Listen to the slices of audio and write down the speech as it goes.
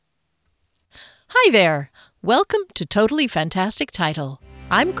Hi there! Welcome to Totally Fantastic Title.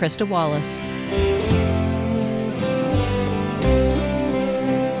 I'm Krista Wallace.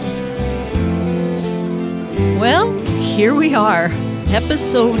 Well, here we are,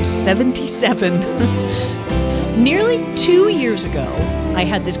 episode 77. Nearly 2 years ago, I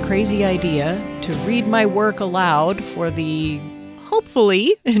had this crazy idea to read my work aloud for the,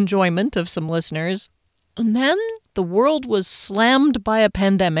 hopefully, enjoyment of some listeners. And then the world was slammed by a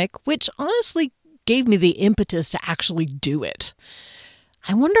pandemic, which honestly gave me the impetus to actually do it.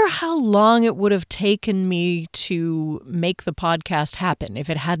 I wonder how long it would have taken me to make the podcast happen if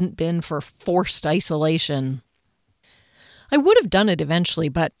it hadn't been for forced isolation. I would have done it eventually,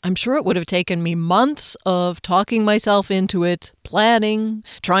 but I'm sure it would have taken me months of talking myself into it, planning,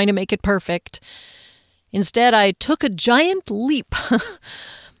 trying to make it perfect. Instead, I took a giant leap.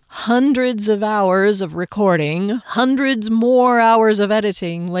 Hundreds of hours of recording, hundreds more hours of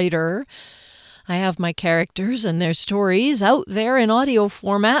editing later. I have my characters and their stories out there in audio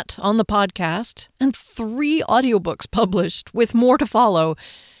format on the podcast, and 3 audiobooks published, with more to follow.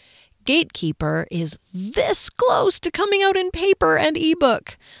 Gatekeeper is this close to coming out in paper and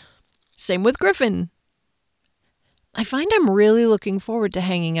ebook. Same with Griffin. I find I'm really looking forward to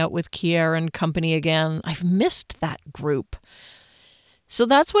hanging out with Kier and company again. I've missed that group. So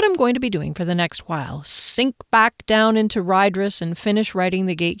that's what I'm going to be doing for the next while. Sink back down into Rydris and finish writing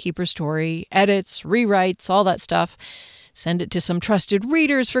the Gatekeeper story, edits, rewrites, all that stuff. Send it to some trusted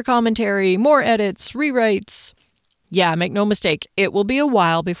readers for commentary, more edits, rewrites. Yeah, make no mistake, it will be a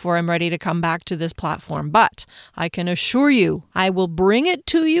while before I'm ready to come back to this platform, but I can assure you I will bring it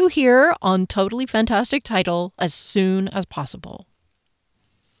to you here on Totally Fantastic Title as soon as possible.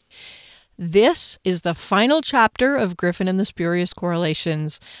 This is the final chapter of Griffin and the Spurious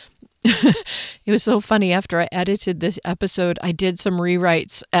Correlations. It was so funny. After I edited this episode, I did some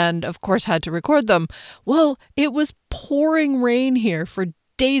rewrites and, of course, had to record them. Well, it was pouring rain here for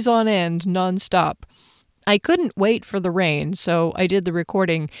days on end, nonstop. I couldn't wait for the rain, so I did the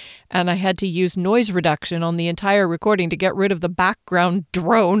recording, and I had to use noise reduction on the entire recording to get rid of the background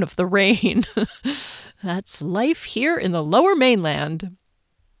drone of the rain. That's life here in the Lower Mainland.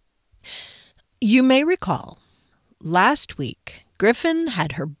 You may recall, last week, Griffin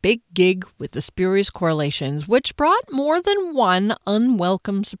had her big gig with the Spurious Correlations, which brought more than one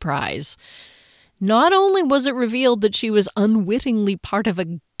unwelcome surprise. Not only was it revealed that she was unwittingly part of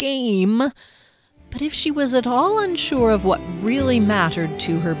a game, but if she was at all unsure of what really mattered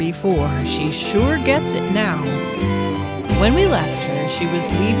to her before, she sure gets it now. When we left her, she was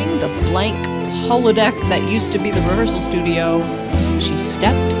leaving the blank holodeck that used to be the rehearsal studio. She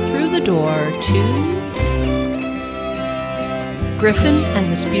stepped through the door to Griffin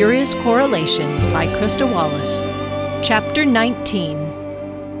and the Spurious Correlations by Krista Wallace. Chapter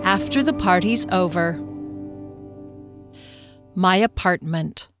 19. After the Party's Over. My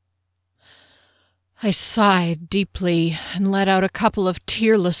apartment. I sighed deeply and let out a couple of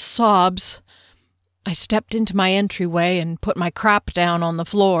tearless sobs. I stepped into my entryway and put my crap down on the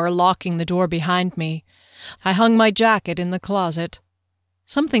floor, locking the door behind me. I hung my jacket in the closet.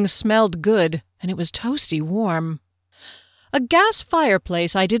 Something smelled good, and it was toasty warm. A gas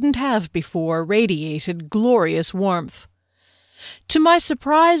fireplace I didn't have before radiated glorious warmth. To my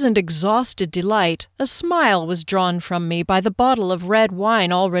surprise and exhausted delight, a smile was drawn from me by the bottle of red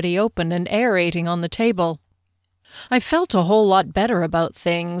wine already open and aerating on the table. I felt a whole lot better about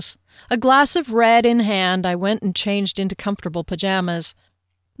things. A glass of red in hand, I went and changed into comfortable pajamas.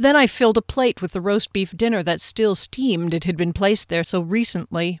 Then I filled a plate with the roast beef dinner that still steamed. It had been placed there so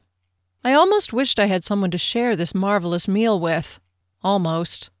recently. I almost wished I had someone to share this marvelous meal with.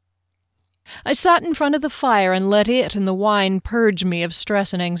 Almost. I sat in front of the fire and let it and the wine purge me of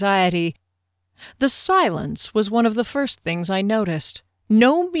stress and anxiety. The silence was one of the first things I noticed.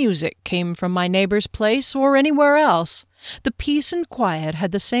 No music came from my neighbor's place or anywhere else. The peace and quiet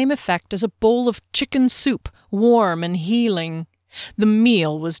had the same effect as a bowl of chicken soup, warm and healing. The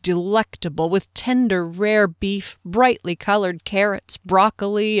meal was delectable, with tender, rare beef, brightly colored carrots,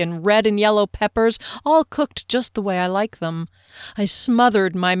 broccoli, and red and yellow peppers, all cooked just the way I like them. I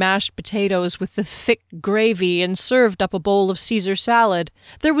smothered my mashed potatoes with the thick gravy and served up a bowl of Caesar salad.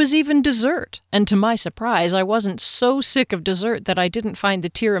 There was even dessert, and to my surprise, I wasn't so sick of dessert that I didn't find the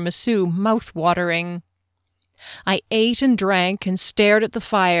tiramisu mouth-watering. I ate and drank and stared at the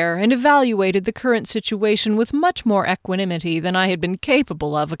fire and evaluated the current situation with much more equanimity than I had been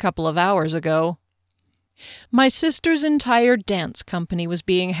capable of a couple of hours ago. My sister's entire dance company was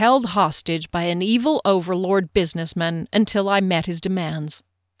being held hostage by an evil overlord businessman until I met his demands.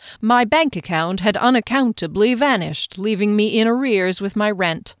 My bank account had unaccountably vanished, leaving me in arrears with my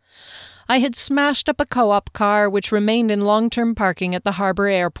rent. I had smashed up a co-op car which remained in long-term parking at the harbor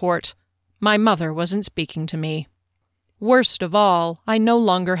airport. My mother wasn't speaking to me. Worst of all, I no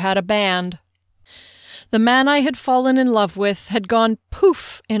longer had a band. The man I had fallen in love with had gone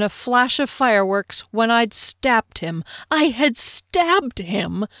poof in a flash of fireworks when I'd stabbed him. I had stabbed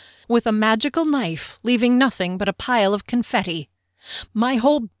him with a magical knife, leaving nothing but a pile of confetti. My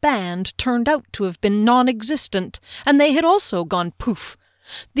whole band turned out to have been non-existent, and they had also gone poof.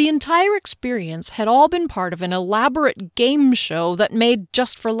 The entire experience had all been part of an elaborate game show that made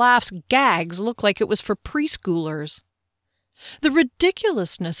Just for Laughs gags look like it was for preschoolers. The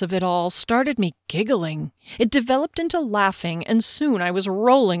ridiculousness of it all started me giggling. It developed into laughing, and soon I was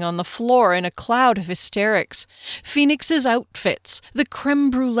rolling on the floor in a cloud of hysterics. Phoenix's outfits, the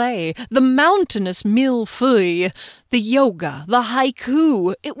creme brulee, the mountainous millefeuille, the yoga, the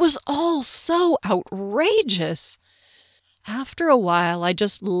haiku, it was all so outrageous. After a while, I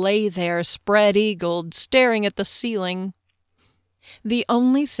just lay there spread-eagled, staring at the ceiling. The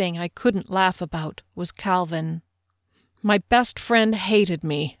only thing I couldn't laugh about was Calvin. My best friend hated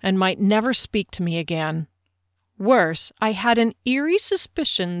me and might never speak to me again. Worse, I had an eerie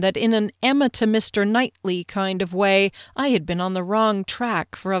suspicion that in an Emma to Mr. Knightley kind of way, I had been on the wrong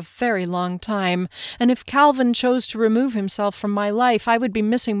track for a very long time, and if Calvin chose to remove himself from my life, I would be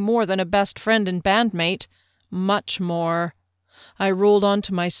missing more than a best friend and bandmate. Much more. I rolled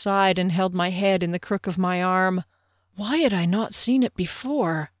onto my side and held my head in the crook of my arm. Why had I not seen it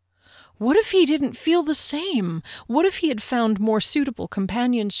before? What if he didn't feel the same? What if he had found more suitable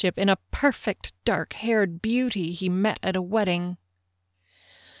companionship in a perfect, dark-haired beauty he met at a wedding?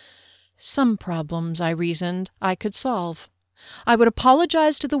 Some problems, I reasoned, I could solve. I would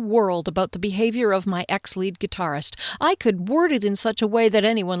apologize to the world about the behavior of my ex-lead guitarist. I could word it in such a way that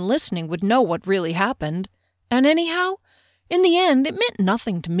anyone listening would know what really happened. And anyhow, in the end, it meant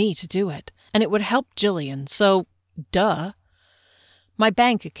nothing to me to do it, and it would help Jillian, so, duh. My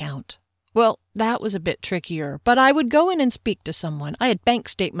bank account. Well, that was a bit trickier, but I would go in and speak to someone. I had bank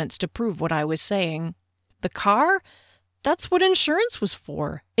statements to prove what I was saying. The car? That's what insurance was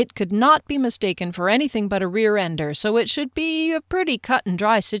for. It could not be mistaken for anything but a rear-ender, so it should be a pretty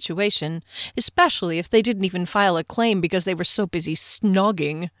cut-and-dry situation, especially if they didn't even file a claim because they were so busy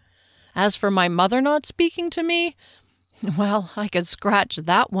snogging. As for my mother not speaking to me, well, I could scratch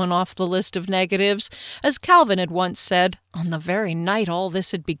that one off the list of negatives. As Calvin had once said, on the very night all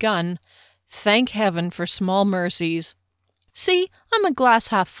this had begun, thank heaven for small mercies. See, I'm a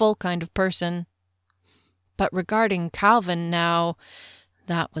glass-half-full kind of person. But regarding Calvin now,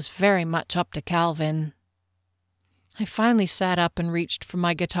 that was very much up to Calvin. I finally sat up and reached for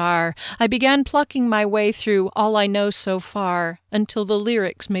my guitar. I began plucking my way through All I Know So Far until the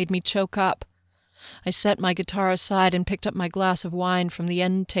lyrics made me choke up. I set my guitar aside and picked up my glass of wine from the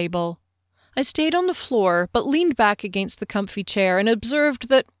end table. I stayed on the floor, but leaned back against the comfy chair and observed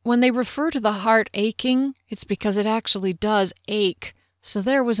that when they refer to the heart aching, it's because it actually does ache. So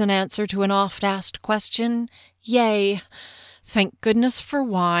there was an answer to an oft-asked question. Yay! Thank goodness for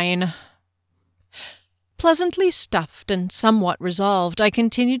wine. Pleasantly stuffed and somewhat resolved, I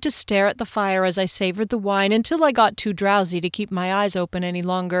continued to stare at the fire as I savored the wine until I got too drowsy to keep my eyes open any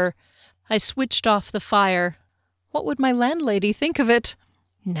longer. I switched off the fire. What would my landlady think of it?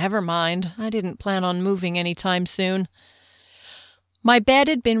 Never mind, I didn't plan on moving any time soon. My bed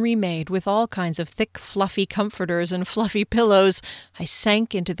had been remade with all kinds of thick, fluffy comforters and fluffy pillows. I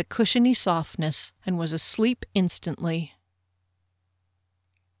sank into the cushiony softness and was asleep instantly.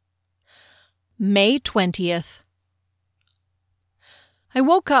 May 20th. I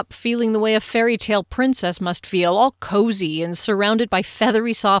woke up feeling the way a fairy tale princess must feel, all cozy and surrounded by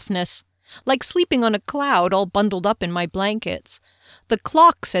feathery softness, like sleeping on a cloud all bundled up in my blankets. The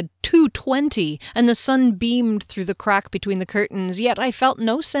clock said 2:20, and the sun beamed through the crack between the curtains, yet I felt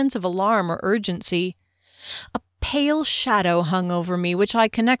no sense of alarm or urgency. A pale shadow hung over me, which I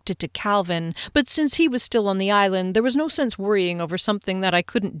connected to Calvin, but since he was still on the island, there was no sense worrying over something that I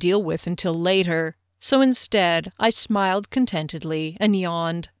couldn't deal with until later. So instead, I smiled contentedly and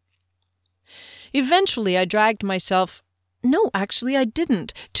yawned. Eventually, I dragged myself... No, actually, I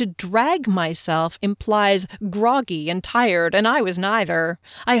didn't. To drag myself implies groggy and tired, and I was neither.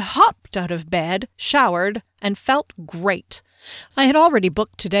 I hopped out of bed, showered, and felt great. I had already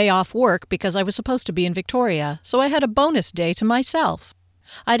booked today off work because I was supposed to be in Victoria, so I had a bonus day to myself.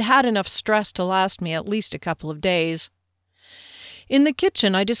 I'd had enough stress to last me at least a couple of days. In the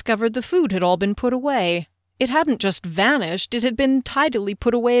kitchen, I discovered the food had all been put away. It hadn't just vanished, it had been tidily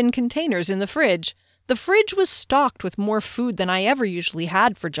put away in containers in the fridge. The fridge was stocked with more food than I ever usually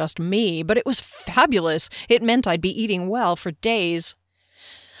had for just me, but it was fabulous. It meant I'd be eating well for days.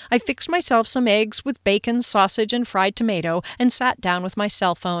 I fixed myself some eggs with bacon, sausage, and fried tomato and sat down with my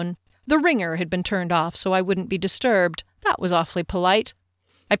cell phone. The ringer had been turned off so I wouldn't be disturbed. That was awfully polite.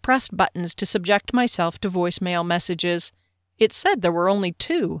 I pressed buttons to subject myself to voicemail messages. It said there were only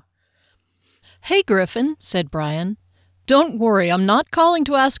 2. "Hey, Griffin," said Brian. "Don't worry, I'm not calling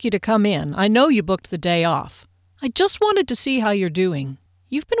to ask you to come in. I know you booked the day off. I just wanted to see how you're doing.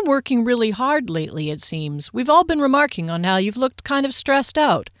 You've been working really hard lately, it seems. We've all been remarking on how you've looked kind of stressed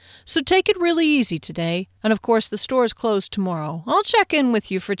out. So take it really easy today. And of course, the store's closed tomorrow. I'll check in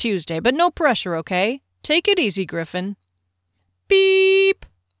with you for Tuesday, but no pressure, okay? Take it easy, Griffin." Beep.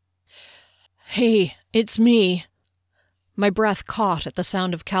 "Hey, it's me." My breath caught at the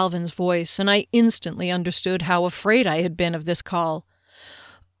sound of Calvin's voice, and I instantly understood how afraid I had been of this call.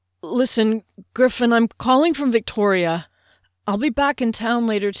 "Listen, Griffin, I'm calling from Victoria. I'll be back in town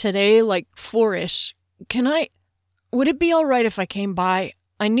later today, like 4-ish. Would it be all right if I came by?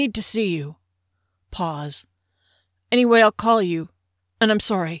 I need to see you." Pause. "Anyway, I'll call you. And I'm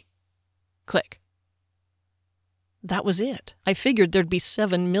sorry." Click. That was it. I figured there'd be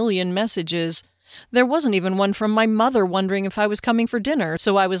 7 million messages. There wasn't even one from my mother wondering if I was coming for dinner,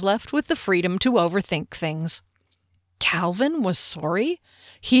 so I was left with the freedom to overthink things. Calvin was sorry?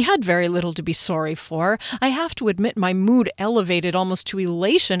 He had very little to be sorry for. I have to admit my mood elevated almost to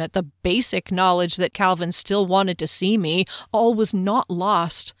elation at the basic knowledge that Calvin still wanted to see me. All was not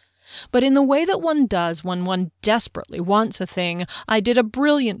lost. But in the way that one does when one desperately wants a thing, I did a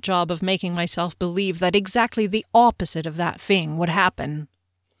brilliant job of making myself believe that exactly the opposite of that thing would happen.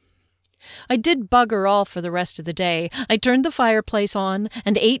 I did bugger all for the rest of the day. I turned the fireplace on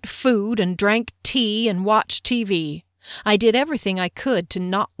and ate food and drank tea and watched TV. I did everything I could to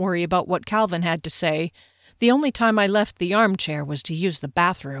not worry about what Calvin had to say. The only time I left the armchair was to use the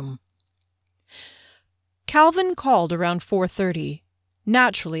bathroom. Calvin called around 4:30.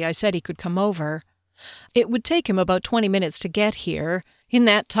 Naturally, I said he could come over. It would take him about 20 minutes to get here. In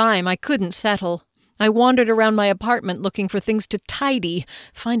that time, I couldn't settle. I wandered around my apartment looking for things to tidy.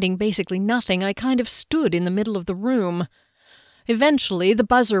 Finding basically nothing, I kind of stood in the middle of the room. Eventually, the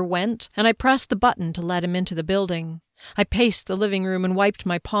buzzer went, and I pressed the button to let him into the building. I paced the living room and wiped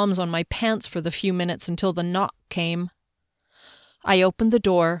my palms on my pants for the few minutes until the knock came. I opened the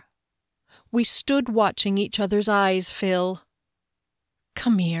door. We stood watching each other's eyes fill.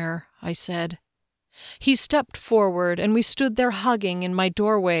 "Come here," I said. He stepped forward, and we stood there hugging in my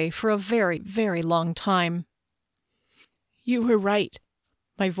doorway for a very, very long time. "You were right."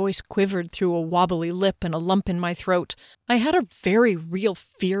 My voice quivered through a wobbly lip and a lump in my throat. I had a very real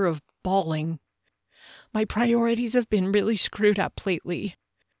fear of bawling. "My priorities have been really screwed up lately."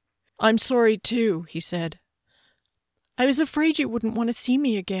 "I'm sorry, too," he said. "I was afraid you wouldn't want to see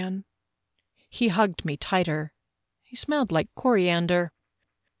me again." He hugged me tighter. He smelled like coriander.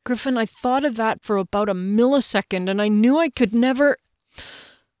 "Griffin, I thought of that for about a millisecond, and I knew I could never—"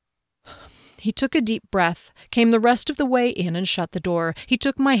 He took a deep breath, came the rest of the way in and shut the door. He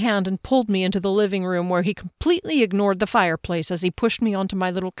took my hand and pulled me into the living room, where he completely ignored the fireplace as he pushed me onto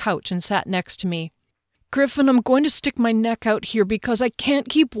my little couch and sat next to me. "Griffin, I'm going to stick my neck out here because I can't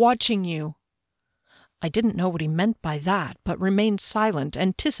keep watching you." I didn't know what he meant by that, but remained silent,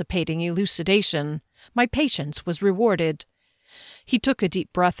 anticipating elucidation. My patience was rewarded. He took a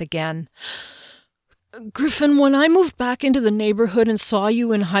deep breath again. "Griffin, when I moved back into the neighborhood and saw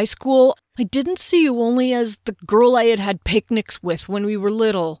you in high school, I didn't see you only as the girl I had had picnics with when we were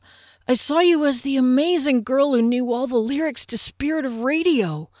little. I saw you as the amazing girl who knew all the lyrics to Spirit of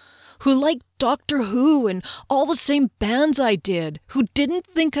Radio, who liked Doctor Who and all the same bands I did, who didn't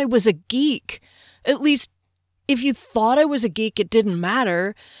think I was a geek. At least, if you thought I was a geek, it didn't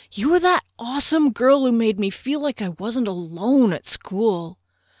matter. You were that awesome girl who made me feel like I wasn't alone at school.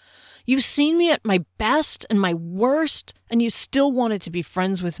 You've seen me at my best and my worst, and you still wanted to be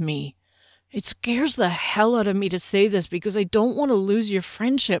friends with me. It scares the hell out of me to say this because I don't want to lose your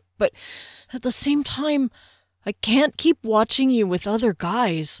friendship, but at the same time, I can't keep watching you with other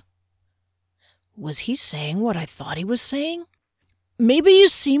guys." Was he saying what I thought he was saying? "Maybe you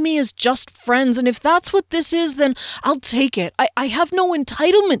see me as just friends, and if that's what this is, then I'll take it. I have no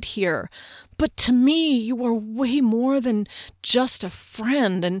entitlement here. But to me, you are way more than just a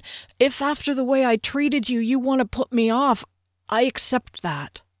friend, and if after the way I treated you, you want to put me off, I accept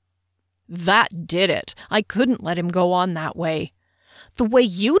that." That did it. I couldn't let him go on that way. "The way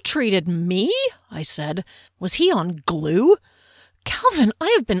you treated me?" I said. Was he on glue? "Calvin, I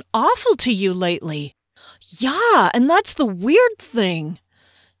have been awful to you lately." "Yeah, and that's the weird thing."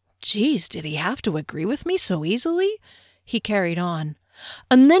 Geez, did he have to agree with me so easily? He carried on.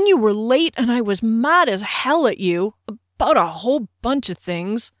 And then you were late and I was mad as hell at you about a whole bunch of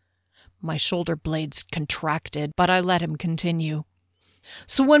things. My shoulder blades contracted, but I let him continue.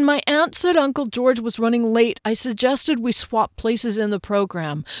 So when my aunt said Uncle George was running late, I suggested we swap places in the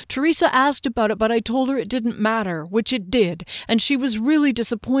program. Teresa asked about it, but I told her it didn't matter, which it did, and she was really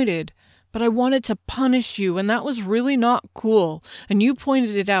disappointed. But I wanted to punish you, and that was really not cool, and you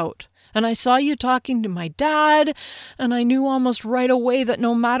pointed it out. And I saw you talking to my dad, and I knew almost right away that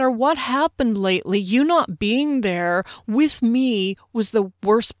no matter what happened lately, you not being there with me was the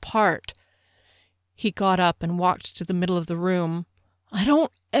worst part. He got up and walked to the middle of the room. I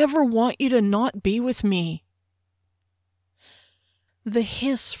don't ever want you to not be with me. The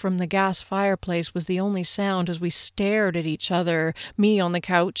hiss from the gas fireplace was the only sound as we stared at each other, me on the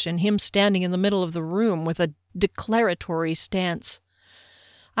couch and him standing in the middle of the room with a declaratory stance.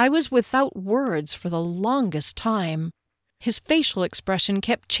 I was without words for the longest time. His facial expression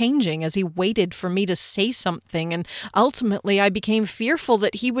kept changing as he waited for me to say something, and ultimately I became fearful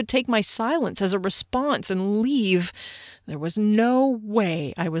that he would take my silence as a response and leave. There was no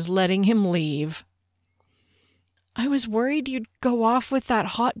way I was letting him leave. I was worried you'd go off with that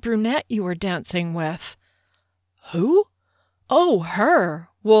hot brunette you were dancing with. Who? Oh, her.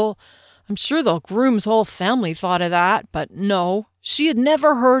 Well, I'm sure the groom's whole family thought of that, but no. She had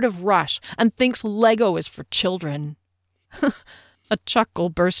never heard of Rush and thinks Lego is for children. A chuckle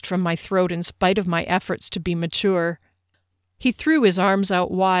burst from my throat in spite of my efforts to be mature. He threw his arms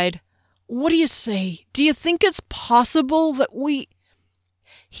out wide. What do you say? Do you think it's possible that we...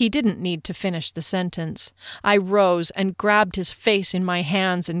 He didn't need to finish the sentence. I rose and grabbed his face in my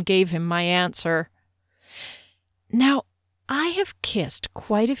hands and gave him my answer. Now, I have kissed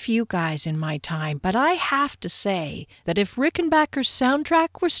quite a few guys in my time, but I have to say that if Rickenbacker's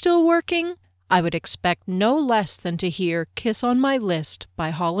soundtrack were still working, I would expect no less than to hear Kiss on My List by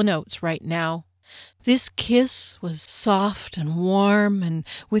Hall & Oates right now. This kiss was soft and warm and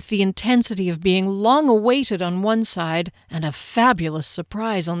with the intensity of being long awaited on one side and a fabulous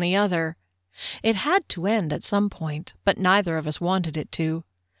surprise on the other. It had to end at some point, but neither of us wanted it to.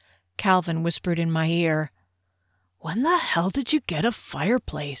 Calvin whispered in my ear, "When the hell did you get a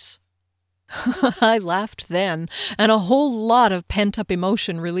fireplace?" I laughed then, and a whole lot of pent-up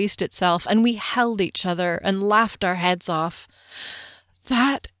emotion released itself, and we held each other and laughed our heads off.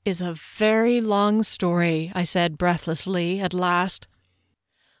 "That is a very long story," I said breathlessly at last.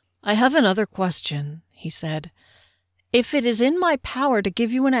 "I have another question," he said. "If it is in my power to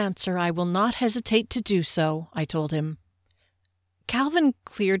give you an answer, I will not hesitate to do so," I told him. Calvin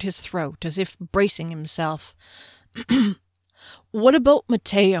cleared his throat as if bracing himself. "What about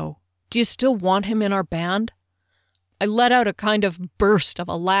Mateo? Do you still want him in our band?" I let out a kind of burst of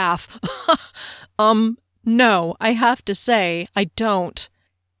a laugh. No, I have to say, I don't."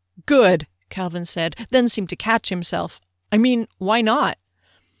 "Good," Calvin said, then seemed to catch himself. "I mean, why not?"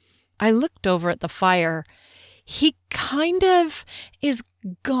 I looked over at the fire. "He kind of is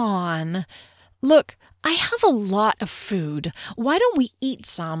gone. Look, I have a lot of food. Why don't we eat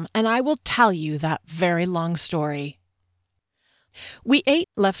some, and I will tell you that very long story." We ate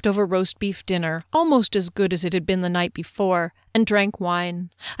leftover roast beef dinner, almost as good as it had been the night before, and drank wine.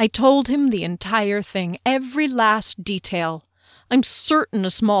 I told him the entire thing, every last detail. I'm certain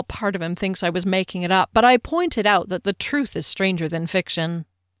a small part of him thinks I was making it up, but I pointed out that the truth is stranger than fiction.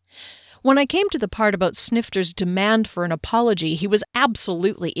 When I came to the part about Snifter's demand for an apology, he was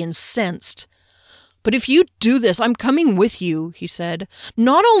absolutely incensed. "But if you do this, I'm coming with you," he said.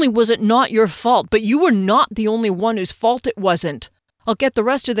 "Not only was it not your fault, but you were not the only one whose fault it wasn't. I'll get the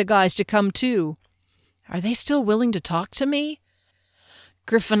rest of the guys to come too." "Are they still willing to talk to me?"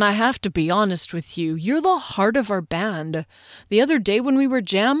 "Griffin, I have to be honest with you. You're the heart of our band. The other day when we were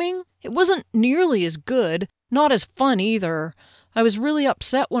jamming, it wasn't nearly as good, not as fun either. I was really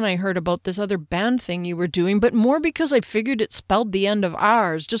upset when I heard about this other band thing you were doing, but more because I figured it spelled the end of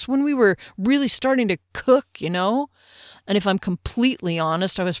ours, just when we were really starting to cook, you know? And if I'm completely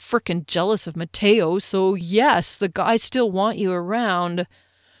honest, I was frickin' jealous of Mateo, so yes, the guys still want you around.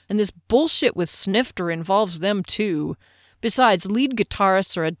 And this bullshit with Snifter involves them too. Besides, lead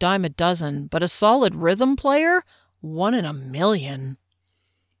guitarists are a dime a dozen, but a solid rhythm player? 1 in a million.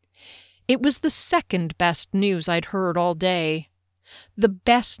 It was the second best news I'd heard all day. The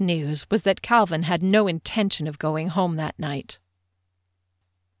best news was that Calvin had no intention of going home that night.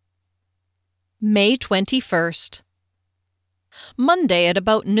 May 21st. Monday at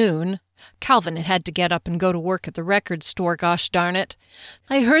about noon, Calvin had to get up and go to work at the record store, gosh darn it.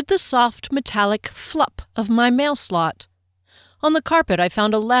 I heard the soft metallic flup of my mail slot. On the carpet I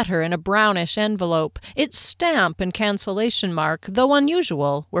found a letter in a brownish envelope. Its stamp and cancellation mark, though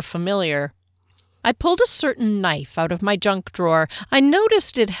unusual, were familiar. I pulled a certain knife out of my junk drawer. I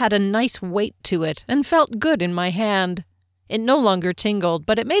noticed it had a nice weight to it and felt good in my hand. It no longer tingled,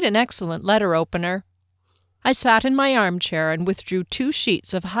 but it made an excellent letter opener. I sat in my armchair and withdrew 2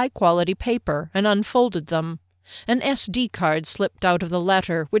 sheets of high-quality paper and unfolded them. An SD card slipped out of the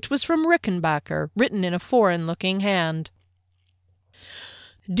letter, which was from Rickenbacker, written in a foreign-looking hand.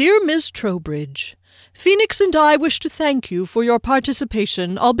 Dear Miss Trowbridge, Phoenix and I wish to thank you for your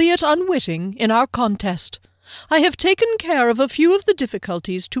participation, albeit unwitting, in our contest. I have taken care of a few of the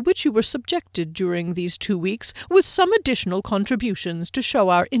difficulties to which you were subjected during these 2 weeks, with some additional contributions to show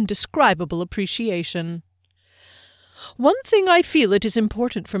our indescribable appreciation. One thing I feel it is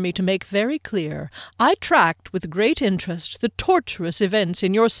important for me to make very clear. I tracked with great interest the torturous events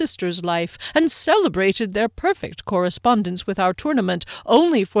in your sister's life, and celebrated their perfect correspondence with our tournament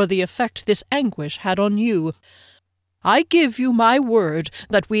only for the effect this anguish had on you. I give you my word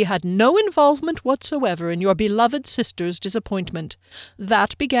that we had no involvement whatsoever in your beloved sister's disappointment.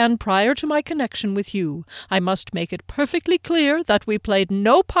 That began prior to my connection with you. I must make it perfectly clear that we played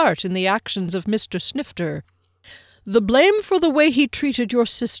no part in the actions of Mr. Snifter. The blame for the way he treated your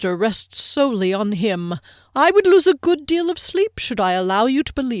sister rests solely on him. I would lose a good deal of sleep should I allow you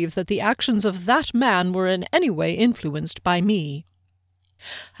to believe that the actions of that man were in any way influenced by me.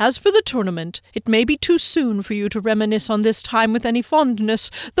 As for the tournament, it may be too soon for you to reminisce on this time with any fondness,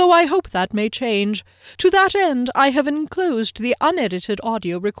 though I hope that may change. To that end, I have enclosed the unedited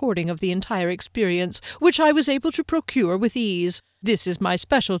audio recording of the entire experience, which I was able to procure with ease. This is my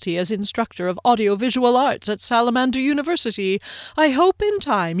specialty as instructor of audiovisual arts at Salamander University. I hope in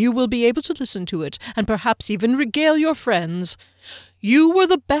time you will be able to listen to it, and perhaps even regale your friends. You were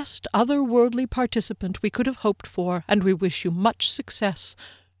the best otherworldly participant we could have hoped for, and we wish you much success.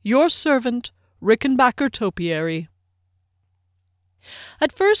 Your servant, Rickenbacker Topiary.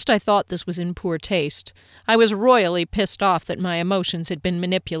 At first I thought this was in poor taste. I was royally pissed off that my emotions had been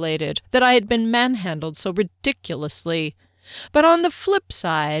manipulated, that I had been manhandled so ridiculously. But on the flip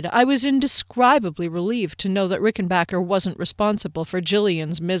side, I was indescribably relieved to know that Rickenbacker wasn't responsible for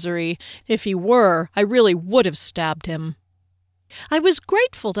Jillian's misery. If he were, I really would have stabbed him. I was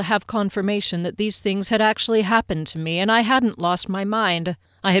grateful to have confirmation that these things had actually happened to me, and I hadn't lost my mind.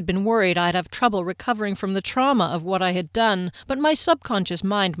 I had been worried I'd have trouble recovering from the trauma of what I had done, but my subconscious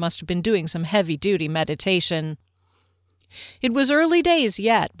mind must have been doing some heavy-duty meditation. It was early days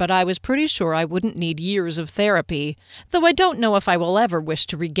yet, but I was pretty sure I wouldn't need years of therapy, though I don't know if I will ever wish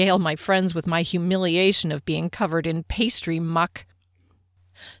to regale my friends with my humiliation of being covered in pastry muck.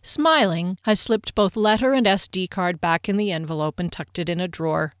 Smiling, I slipped both letter and SD card back in the envelope and tucked it in a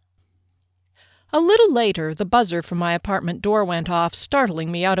drawer. A little later, the buzzer from my apartment door went off,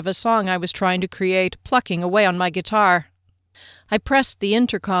 startling me out of a song I was trying to create, plucking away on my guitar. I pressed the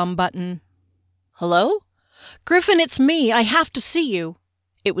intercom button. Hello? Griffin, it's me. I have to see you.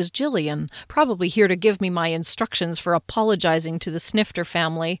 It was Jillian, probably here to give me my instructions for apologizing to the Snifter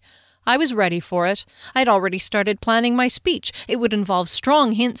family. I was ready for it. I'd already started planning my speech. It would involve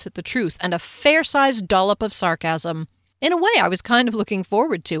strong hints at the truth and a fair-sized dollop of sarcasm. In a way, I was kind of looking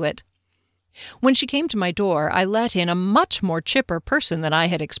forward to it. When she came to my door, I let in a much more chipper person than I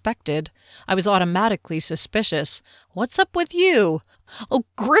had expected. I was automatically suspicious. What's up with you? Oh,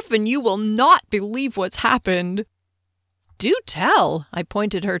 Griffin, you will not believe what's happened. Do tell. I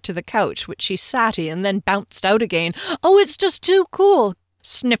pointed her to the couch, which she sat in, then bounced out again. Oh, it's just too cool.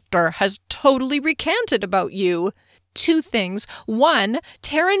 Snifter has totally recanted about you. 2 things. 1,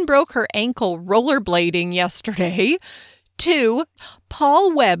 Taryn broke her ankle rollerblading yesterday. 2,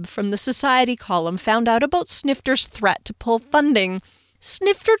 Paul Webb from the Society column found out about Snifter's threat to pull funding.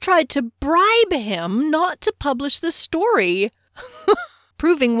 Snifter tried to bribe him not to publish the story.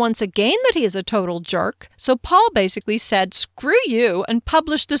 Proving once again that he is a total jerk. So Paul basically said, screw you, and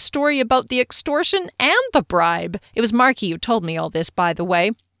published the story about the extortion and the bribe. It was Marky who told me all this, by the way.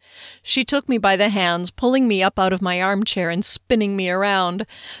 She took me by the hands, pulling me up out of my armchair and spinning me around.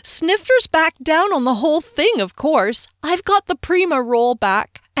 Snifter's backed down on the whole thing, of course. I've got the Prima roll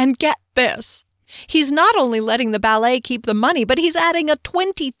back, and get this. He's not only letting the ballet keep the money, but he's adding a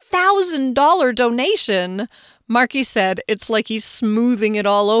 $20,000 donation. Marky said it's like he's smoothing it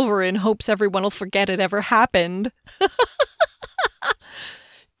all over in hopes everyone will forget it ever happened.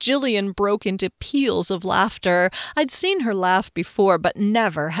 Jillian broke into peals of laughter. I'd seen her laugh before, but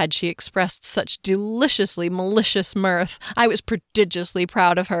never had she expressed such deliciously malicious mirth. I was prodigiously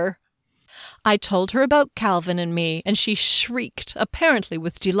proud of her. I told her about Calvin and me, and she shrieked, apparently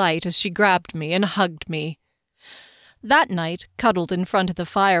with delight, as she grabbed me and hugged me. That night, cuddled in front of the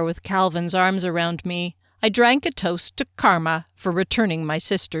fire with Calvin's arms around me, I drank a toast to Karma for returning my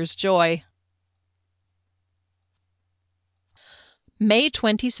sister's joy. May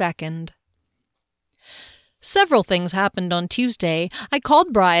 22nd. Several things happened on Tuesday. I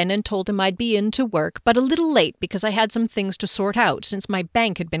called Brian and told him I'd be in to work, but a little late because I had some things to sort out since my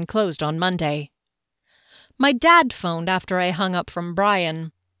bank had been closed on Monday. My dad phoned after I hung up from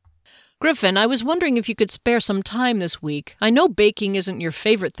Brian. "Griffin, I was wondering if you could spare some time this week. I know baking isn't your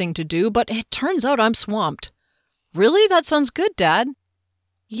favorite thing to do, but it turns out I'm swamped." "Really? That sounds good, Dad."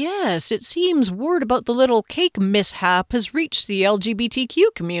 "Yes, it seems word about the little cake mishap has reached the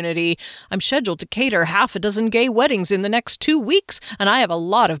LGBTQ community. I'm scheduled to cater half a dozen gay weddings in the next 2 weeks, and I have a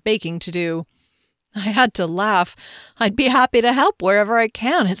lot of baking to do." I had to laugh. "I'd be happy to help wherever I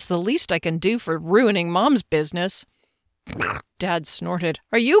can. It's the least I can do for ruining Mom's business." Dad snorted.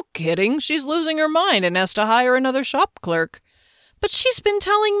 "Are you kidding? She's losing her mind and has to hire another shop clerk." "But she's been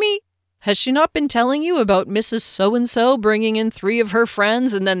telling me—" "Has she not been telling you about Mrs. So-and-so bringing in 3 of her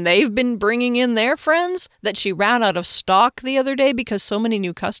friends and then they've been bringing in their friends? That she ran out of stock the other day because so many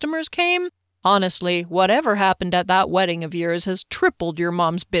new customers came? Honestly, whatever happened at that wedding of yours has tripled your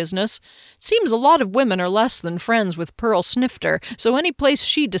mom's business. It seems a lot of women are less than friends with Pearl Snifter, so any place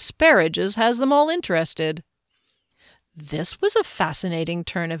she disparages has them all interested." This was a fascinating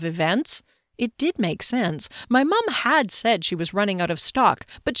turn of events. It did make sense. My mum had said she was running out of stock,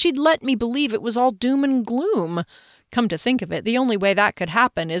 but she'd let me believe it was all doom and gloom. Come to think of it, the only way that could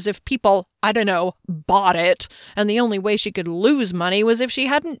happen is if people, bought it, and the only way she could lose money was if she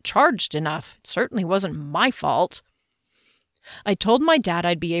hadn't charged enough. It certainly wasn't my fault. I told my dad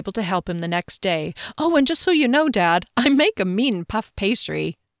I'd be able to help him the next day. "Oh, and just so you know, Dad, I make a mean puff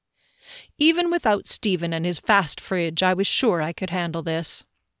pastry." Even without Stephen and his fast fridge, I was sure I could handle this.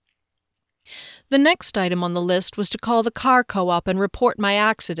 The next item on the list was to call the car co-op and report my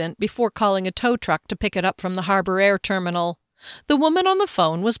accident before calling a tow truck to pick it up from the Harbour Air Terminal. The woman on the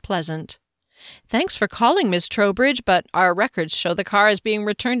phone was pleasant. "Thanks for calling, Miss Trowbridge, but our records show the car is being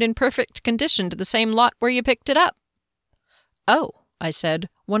returned in perfect condition to the same lot where you picked it up." "Oh," I said,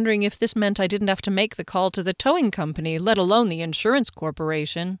 wondering if this meant I didn't have to make the call to the towing company, let alone the insurance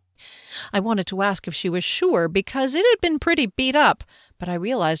corporation. I wanted to ask if she was sure because it had been pretty beat up, but I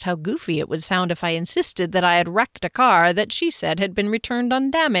realized how goofy it would sound if I insisted that I had wrecked a car that she said had been returned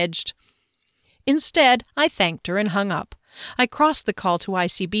undamaged. Instead, I thanked her and hung up. I crossed the call to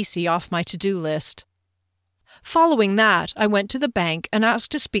ICBC off my to-do list. Following that, I went to the bank and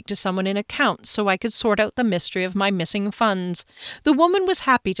asked to speak to someone in accounts so I could sort out the mystery of my missing funds. The woman was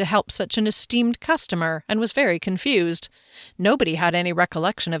happy to help such an esteemed customer and was very confused. Nobody had any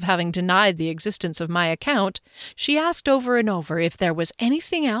recollection of having denied the existence of my account. She asked over and over if there was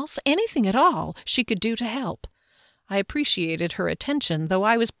anything else, anything at all, she could do to help. I appreciated her attention, though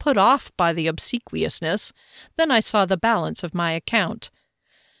I was put off by the obsequiousness. Then I saw the balance of my account.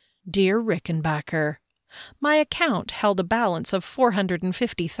 Dear Rickenbacker, my account held a balance of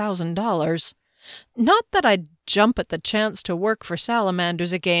 $450,000. Not that I'd jump at the chance to work for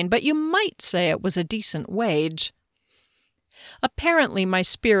salamanders again, but you might say it was a decent wage. Apparently my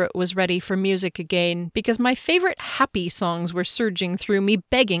spirit was ready for music again, because my favorite happy songs were surging through me,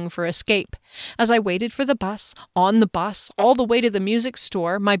 begging for escape. As I waited for the bus, on the bus, all the way to the music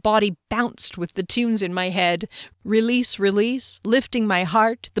store, my body bounced with the tunes in my head. Release, Release, Lifting My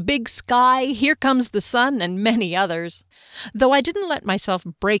Heart, The Big Sky, Here Comes the Sun, and many others. Though I didn't let myself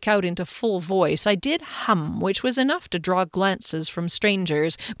break out into full voice, I did hum, which was enough to draw glances from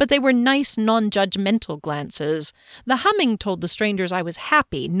strangers, but they were nice, non-judgmental glances. The humming told the strangers I was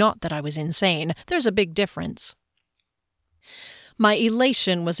happy, not that I was insane. There's a big difference. My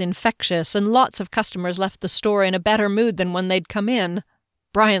elation was infectious, and lots of customers left the store in a better mood than when they'd come in.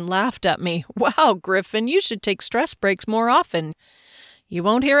 Brian laughed at me. "Wow, Griffin, you should take stress breaks more often. You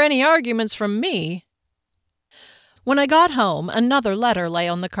won't hear any arguments from me." When I got home, another letter lay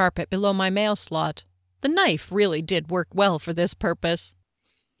on the carpet below my mail slot. The knife really did work well for this purpose.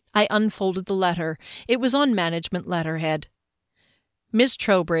 I unfolded the letter. It was on management letterhead. Miss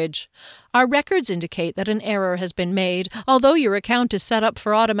Trowbridge, our records indicate that an error has been made. Although your account is set up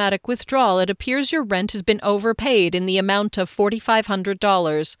for automatic withdrawal, it appears your rent has been overpaid in the amount of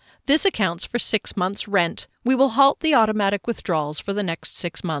 $4,500. This accounts for 6 months' rent. We will halt the automatic withdrawals for the next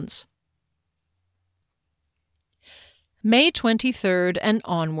 6 months. May 23rd and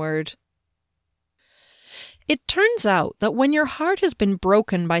onward. It turns out that when your heart has been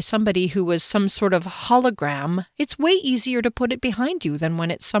broken by somebody who was some sort of hologram, it's way easier to put it behind you than when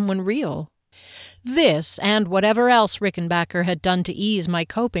it's someone real. This, and whatever else Rickenbacker had done to ease my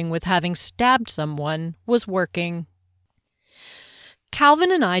coping with having stabbed someone, was working.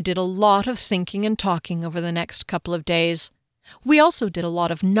 Calvin and I did a lot of thinking and talking over the next couple of days. We also did a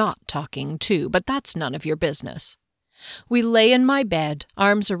lot of not talking, too, but that's none of your business. We lay in my bed,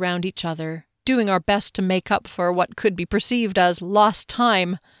 arms around each other, doing our best to make up for what could be perceived as lost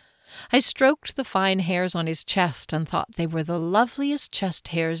time. I stroked the fine hairs on his chest and thought they were the loveliest chest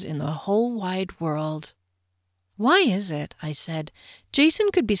hairs in the whole wide world. "Why is it," I said,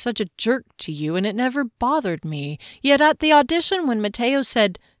 "Jason could be such a jerk to you and it never bothered me, yet at the audition when Mateo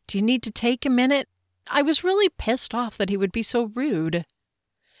said, 'Do you need to take a minute?' I was really pissed off that he would be so rude."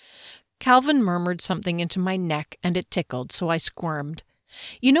 Calvin murmured something into my neck and it tickled, so I squirmed.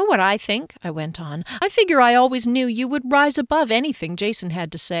 "You know what I think?" I went on. "I figure I always knew you would rise above anything Jason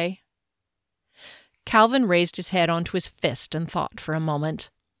had to say." Calvin raised his head onto his fist and thought for a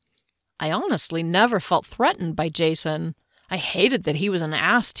moment. "I honestly never felt threatened by Jason. I hated that he was an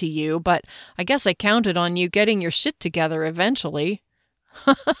ass to you, but I guess I counted on you getting your shit together eventually."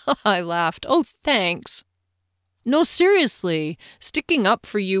 I laughed. "Oh, thanks." "No, seriously. Sticking up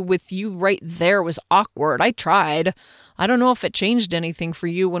for you with you right there was awkward. I tried. I don't know if it changed anything for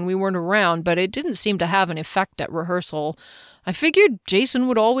you when we weren't around, but it didn't seem to have an effect at rehearsal. I figured Jason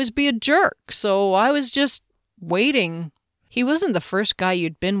would always be a jerk, so I was just waiting. He wasn't the first guy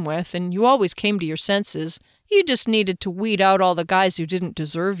you'd been with, and you always came to your senses. You just needed to weed out all the guys who didn't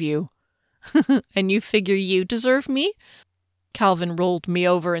deserve you." "And you figure you deserve me?" Calvin rolled me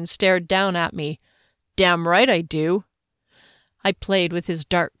over and stared down at me. "Damn right I do." I played with his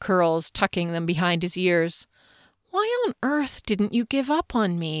dark curls, tucking them behind his ears. "Why on earth didn't you give up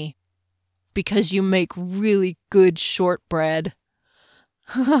on me?" "Because you make really good shortbread."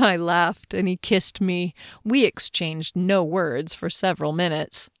 I laughed, and he kissed me. We exchanged no words for several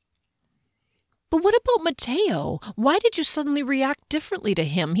minutes. "But what about Mateo? Why did you suddenly react differently to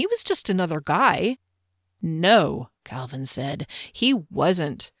him? He was just another guy." "No," Calvin said, "he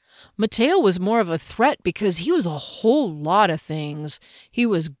wasn't. Mateo was more of a threat because he was a whole lot of things. He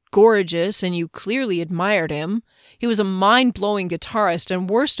was gorgeous, and you clearly admired him. He was a mind-blowing guitarist, and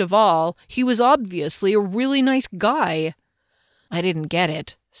worst of all, he was obviously a really nice guy." I didn't get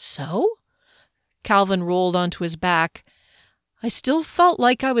it. "So?" Calvin rolled onto his back. "I still felt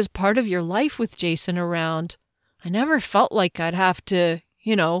like I was part of your life with Jason around. I never felt like I'd have to,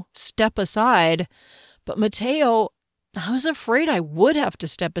 step aside. But Mateo, I was afraid I would have to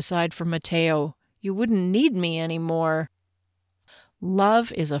step aside for Mateo. You wouldn't need me anymore."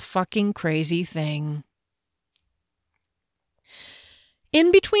 Love is a fucking crazy thing. In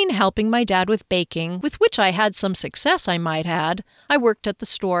between helping my dad with baking, with which I had some success I might add, I worked at the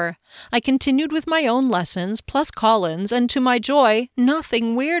store. I continued with my own lessons, plus call-ins, and to my joy,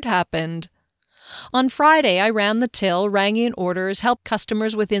 nothing weird happened. On Friday, I ran the till, rang in orders, helped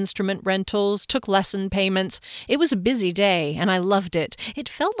customers with instrument rentals, took lesson payments. It was a busy day, and I loved it. It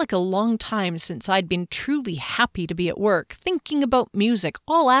felt like a long time since I'd been truly happy to be at work, thinking about music,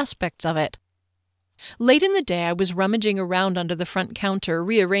 all aspects of it. Late in the day, I was rummaging around under the front counter,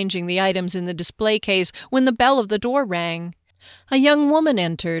 rearranging the items in the display case, when the bell of the door rang. A young woman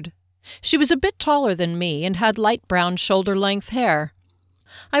entered. She was a bit taller than me and had light brown shoulder-length hair.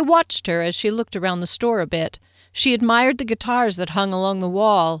 I watched her as she looked around the store a bit. She admired the guitars that hung along the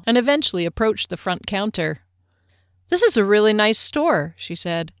wall and eventually approached the front counter. "This is a really nice store," she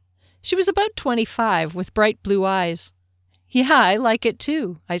said. She was about 25, with bright blue eyes. "Yeah, I like it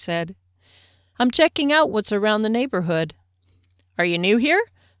too," I said. "I'm checking out what's around the neighborhood." "Are you new here?"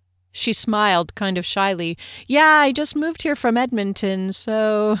 She smiled kind of shyly. "Yeah, I just moved here from Edmonton,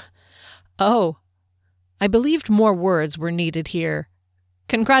 so—" "Oh." I believed more words were needed here.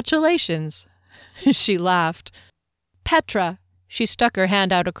 "Congratulations." She laughed. "Petra." She stuck her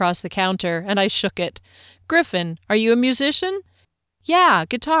hand out across the counter, and I shook it. "Griffin, are you a musician?" "Yeah,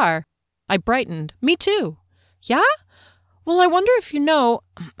 guitar." I brightened. "Me too." "Yeah? Well, I wonder if you know,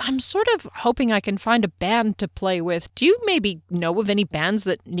 I'm sort of hoping I can find a band to play with. Do you maybe know of any bands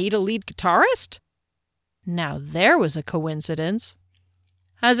that need a lead guitarist?" Now there was a coincidence.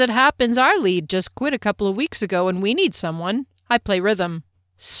 "As it happens, our lead just quit a couple of weeks ago and we need someone. I play rhythm."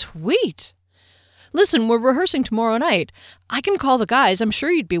 "Sweet." "Listen, we're rehearsing tomorrow night. I can call the guys. I'm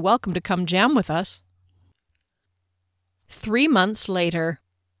sure you'd be welcome to come jam with us." 3 months later.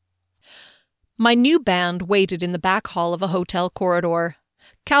 My new band waited in the back hall of a hotel corridor.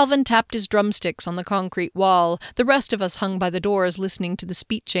 Calvin tapped his drumsticks on the concrete wall. The rest of us hung by the doors listening to the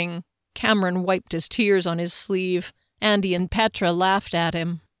speeching. Cameron wiped his tears on his sleeve. Andy and Petra laughed at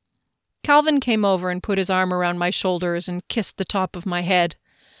him. Calvin came over and put his arm around my shoulders and kissed the top of my head.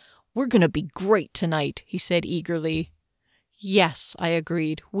 "We're going to be great tonight," he said eagerly. "Yes," I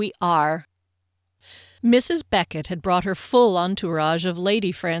agreed, "we are." Mrs. Beckett had brought her full entourage of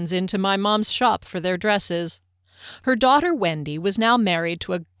lady friends into my mom's shop for their dresses. Her daughter Wendy was now married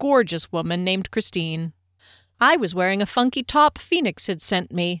to a gorgeous woman named Christine. I was wearing a funky top Phoenix had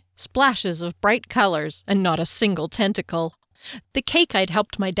sent me, splashes of bright colors, and not a single tentacle. The cake I'd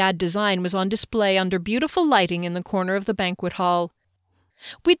helped my dad design was on display under beautiful lighting in the corner of the banquet hall.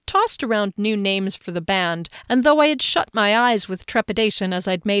 We'd tossed around new names for the band, and though I had shut my eyes with trepidation as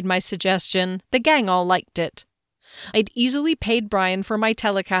I'd made my suggestion, the gang all liked it. I'd easily paid Brian for my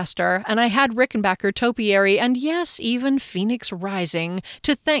Telecaster, and I had Rickenbacker Topiary and yes, even Phoenix Rising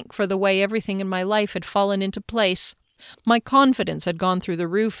to thank for the way everything in my life had fallen into place. My confidence had gone through the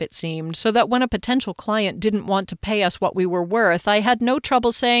roof, it seemed, so that when a potential client didn't want to pay us what we were worth, I had no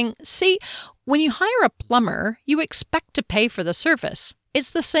trouble saying, "See, when you hire a plumber, you expect to pay for the service.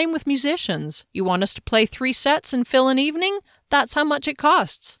 It's the same with musicians. You want us to play 3 sets and fill an evening? That's how much it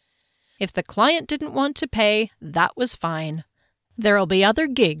costs." If the client didn't want to pay, that was fine. There'll be other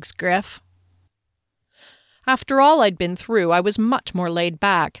gigs, Griff. After all I'd been through, I was much more laid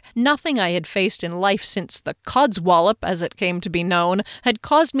back. Nothing I had faced in life since the codswallop, as it came to be known, had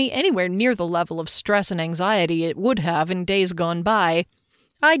caused me anywhere near the level of stress and anxiety it would have in days gone by.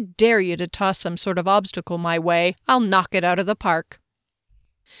 I dare you to toss some sort of obstacle my way. I'll knock it out of the park.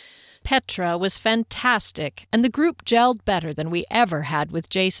 Petra was fantastic, and the group gelled better than we ever had with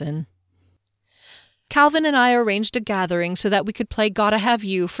Jason. Calvin and I arranged a gathering so that we could play Gotta Have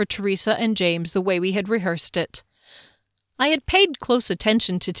You for Teresa and James the way we had rehearsed it. I had paid close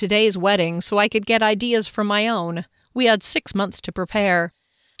attention to today's wedding so I could get ideas for my own. We had 6 months to prepare.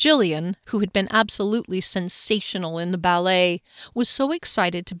 Jillian, who had been absolutely sensational in the ballet, was so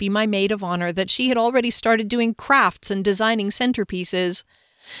excited to be my maid of honor that she had already started doing crafts and designing centerpieces.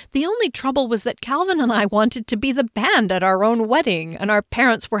 The only trouble was that Calvin and I wanted to be the band at our own wedding, and our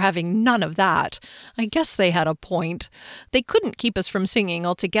parents were having none of that. I guess they had a point. They couldn't keep us from singing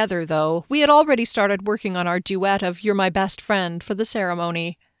altogether, though. We had already started working on our duet of You're My Best Friend for the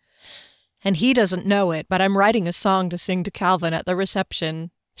ceremony. And he doesn't know it, but I'm writing a song to sing to Calvin at the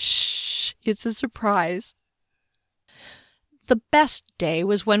reception. Shh, it's a surprise. The best day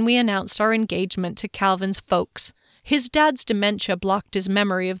was when we announced our engagement to Calvin's folks. His dad's dementia blocked his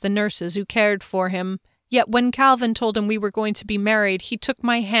memory of the nurses who cared for him. Yet when Calvin told him we were going to be married, he took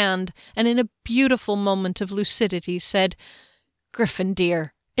my hand and in a beautiful moment of lucidity said, "Griffin,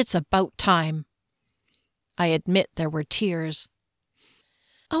 dear, it's about time." I admit there were tears.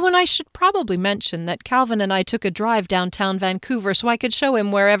 Oh, and I should probably mention that Calvin and I took a drive downtown Vancouver so I could show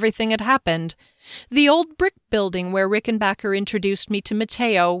him where everything had happened. The old brick building where Rickenbacker introduced me to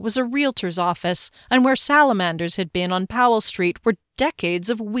Mateo was a realtor's office, and where Salamanders had been on Powell Street were decades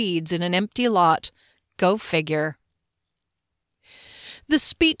of weeds in an empty lot. Go figure. The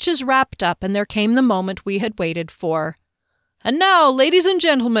speeches wrapped up, and there came the moment we had waited for. "And now, ladies and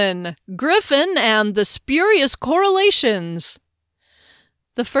gentlemen, Griffin and the Spurious Correlations."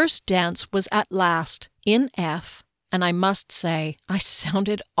 The first dance was at last, in F, and I must say, I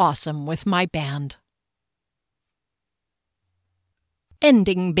sounded awesome with my band.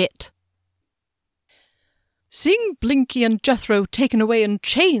 Ending bit. "Seeing Blinky and Jethro taken away in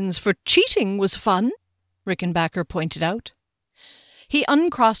chains for cheating was fun," Rickenbacker pointed out. He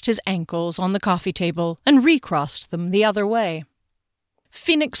uncrossed his ankles on the coffee table and recrossed them the other way.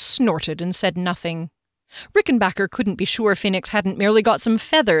 Phoenix snorted and said nothing. Rickenbacker couldn't be sure Phoenix hadn't merely got some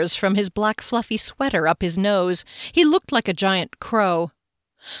feathers from his black fluffy sweater up his nose. He looked like a giant crow.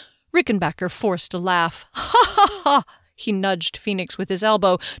 Rickenbacker forced a laugh. "Ha ha ha!" He nudged Phoenix with his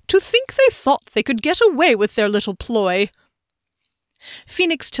elbow. "To think they thought they could get away with their little ploy."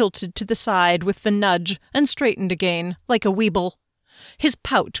 Phoenix tilted to the side with the nudge and straightened again, like a weeble. His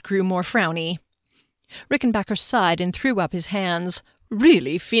pout grew more frowny. Rickenbacker sighed and threw up his hands.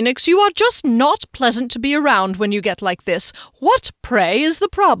 "Really, Phoenix, you are just not pleasant to be around when you get like this. What, pray, is the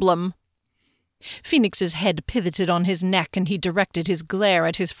problem?" Phoenix's head pivoted on his neck and he directed his glare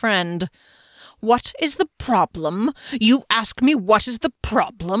at his friend. "What is the problem? You ask me what is the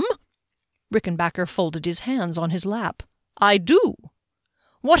problem?" Rickenbacker folded his hands on his lap. "I do.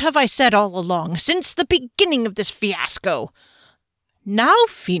 What have I said all along, since the beginning of this fiasco?" "Now,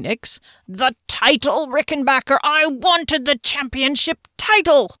 Phoenix, the title, Rickenbacker! I wanted the championship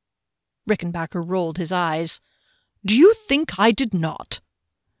title!" Rickenbacker rolled his eyes. "Do you think I did not?"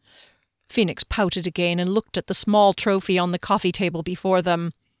 Phoenix pouted again and looked at the small trophy on the coffee table before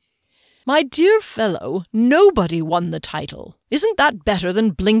them. "My dear fellow, nobody won the title. Isn't that better than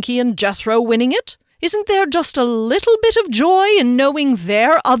Blinky and Jethro winning it? Isn't there just a little bit of joy in knowing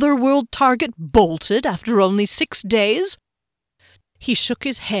their otherworld target bolted after only 6 days? He shook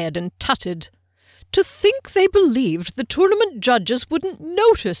his head and tutted. To think they believed the tournament judges wouldn't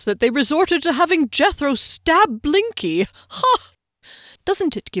notice that they resorted to having Jethro stab Blinky. Ha!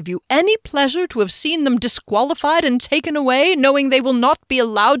 Doesn't it give you any pleasure to have seen them disqualified and taken away, knowing they will not be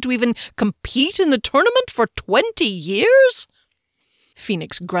allowed to even compete in the tournament for 20 years?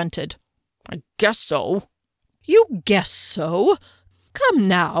 Phoenix grunted. I guess so. You guess so? Come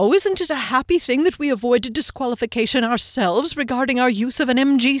now, isn't it a happy thing that we avoided disqualification ourselves regarding our use of an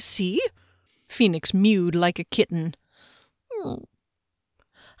MGC? Phoenix mewed like a kitten.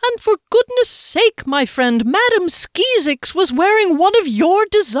 And for goodness sake, my friend, Madame Skeezix was wearing one of your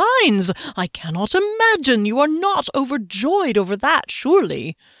designs. I cannot imagine you are not overjoyed over that,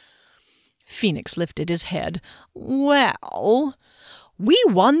 surely. Phoenix lifted his head. Well, we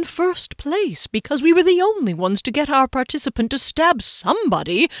won first place because we were the only ones to get our participant to stab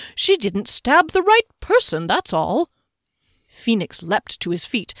somebody. She didn't stab the right person, that's all. Phoenix leapt to his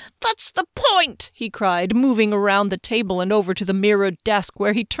feet. That's the point, he cried, moving around the table and over to the mirrored desk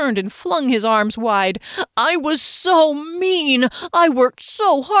where he turned and flung his arms wide. I was so mean. I worked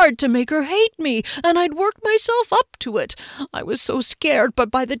so hard to make her hate me, and I'd worked myself up to it. I was so scared, but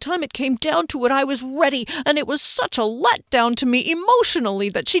by the time it came down to it, I was ready, and it was such a letdown to me emotionally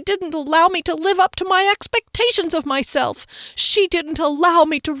that she didn't allow me to live up to my expectations of myself. She didn't allow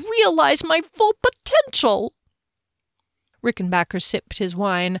me to realize my full potential. Rickenbacker sipped his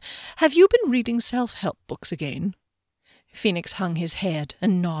wine. Have you been reading self-help books again? Phoenix hung his head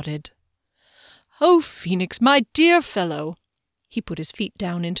and nodded. Oh, Phoenix, my dear fellow. He put his feet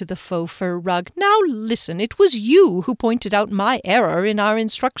down into the faux fur rug. Now listen, it was you who pointed out my error in our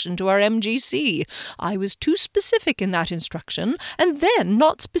instruction to our MGC. I was too specific in that instruction, and then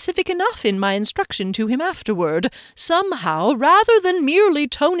not specific enough in my instruction to him afterward. Somehow, rather than merely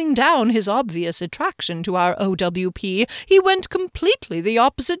toning down his obvious attraction to our OWP, he went completely the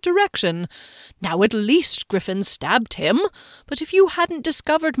opposite direction. Now at least Griffin stabbed him, but if you hadn't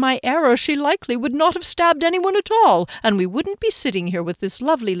discovered my error, she likely would not have stabbed anyone at all, and we wouldn't be sitting here with this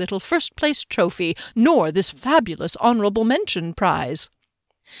lovely little first-place trophy, nor this fabulous honorable mention prize.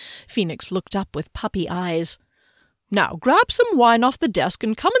 Phoenix looked up with puppy eyes. Now grab some wine off the desk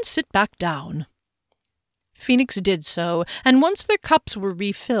and come and sit back down. Phoenix did so, and once their cups were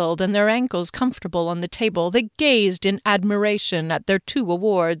refilled and their ankles comfortable on the table, they gazed in admiration at their 2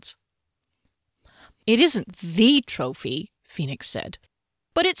 awards. It isn't the trophy, Phoenix said,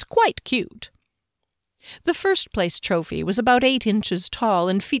 but it's quite cute. The first-place trophy was about 8 inches tall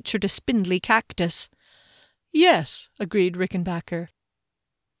and featured a spindly cactus. Yes, agreed Rickenbacker.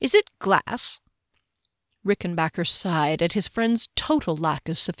 Is it glass? Rickenbacker sighed at his friend's total lack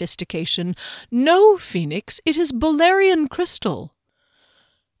of sophistication. No, Phoenix, it is Bolarian crystal.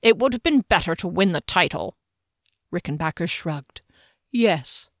 It would have been better to win the title. Rickenbacker shrugged.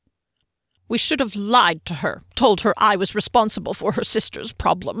 Yes. We should have lied to her, told her I was responsible for her sister's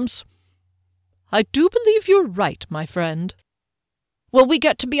problems. I do believe you're right, my friend. Will we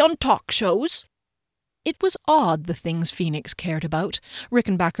get to be on talk shows? It was odd the things Phoenix cared about.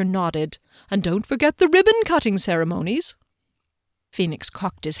 Rickenbacker nodded. And don't forget the ribbon-cutting ceremonies. Phoenix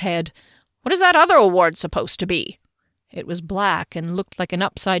cocked his head. What is that other award supposed to be? It was black and looked like an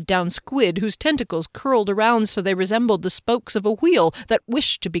upside-down squid whose tentacles curled around so they resembled the spokes of a wheel that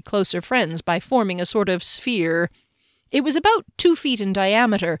wished to be closer friends by forming a sort of sphere. It was about 2 feet in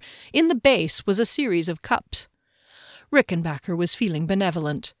diameter. In the base was a series of cups. Rickenbacker was feeling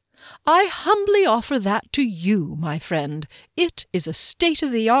benevolent. I humbly offer that to you, my friend. It is a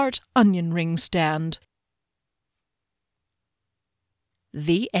state-of-the-art onion ring stand.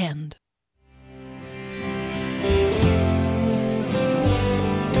 The end.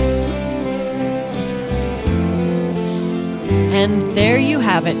 And there you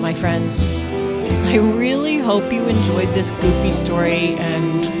have it, my friends. I really hope you enjoyed this goofy story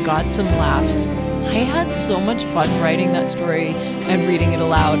and got some laughs. I had so much fun writing that story and reading it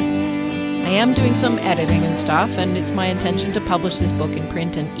aloud. I am doing some editing and stuff, and it's my intention to publish this book in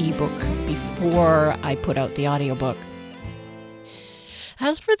print and ebook before I put out the audiobook.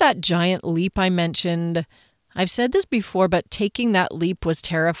 As for that giant leap I mentioned, I've said this before, but taking that leap was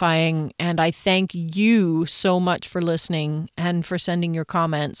terrifying, and I thank you so much for listening and for sending your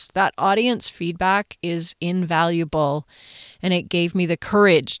comments. That audience feedback is invaluable, and it gave me the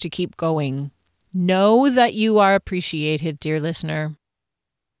courage to keep going. Know that you are appreciated, dear listener.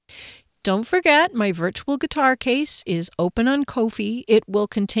 Don't forget, my virtual guitar case is open on Ko-fi. It will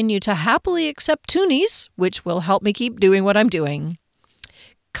continue to happily accept toonies, which will help me keep doing what I'm doing.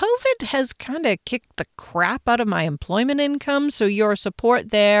 COVID has kind of kicked the crap out of my employment income, so your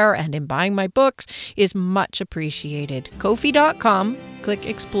support there and in buying my books is much appreciated. Ko-fi.com, click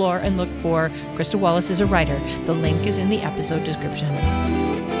Explore, and look for Krista Wallace is a Writer. The link is in the episode description.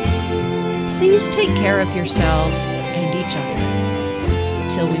 Please take care of yourselves and each other.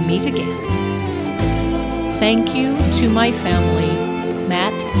 Till we meet again. Thank you to my family,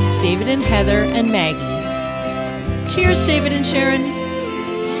 Matt, David and Heather, and Maggie. Cheers, David and Sharon.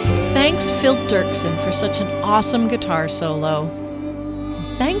 Thanks, Phil Dirksen, for such an awesome guitar solo.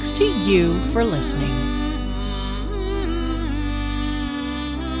 Thanks to you for listening.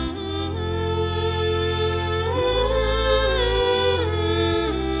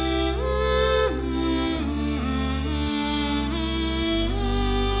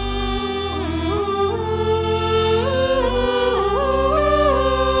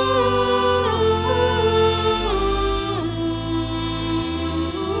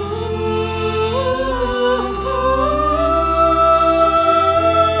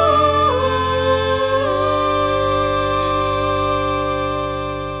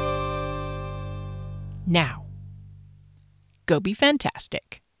 Now, go be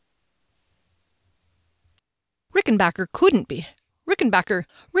fantastic. Rickenbacker couldn't be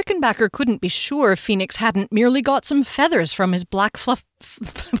sure if Phoenix hadn't merely got some feathers from his black fluffy.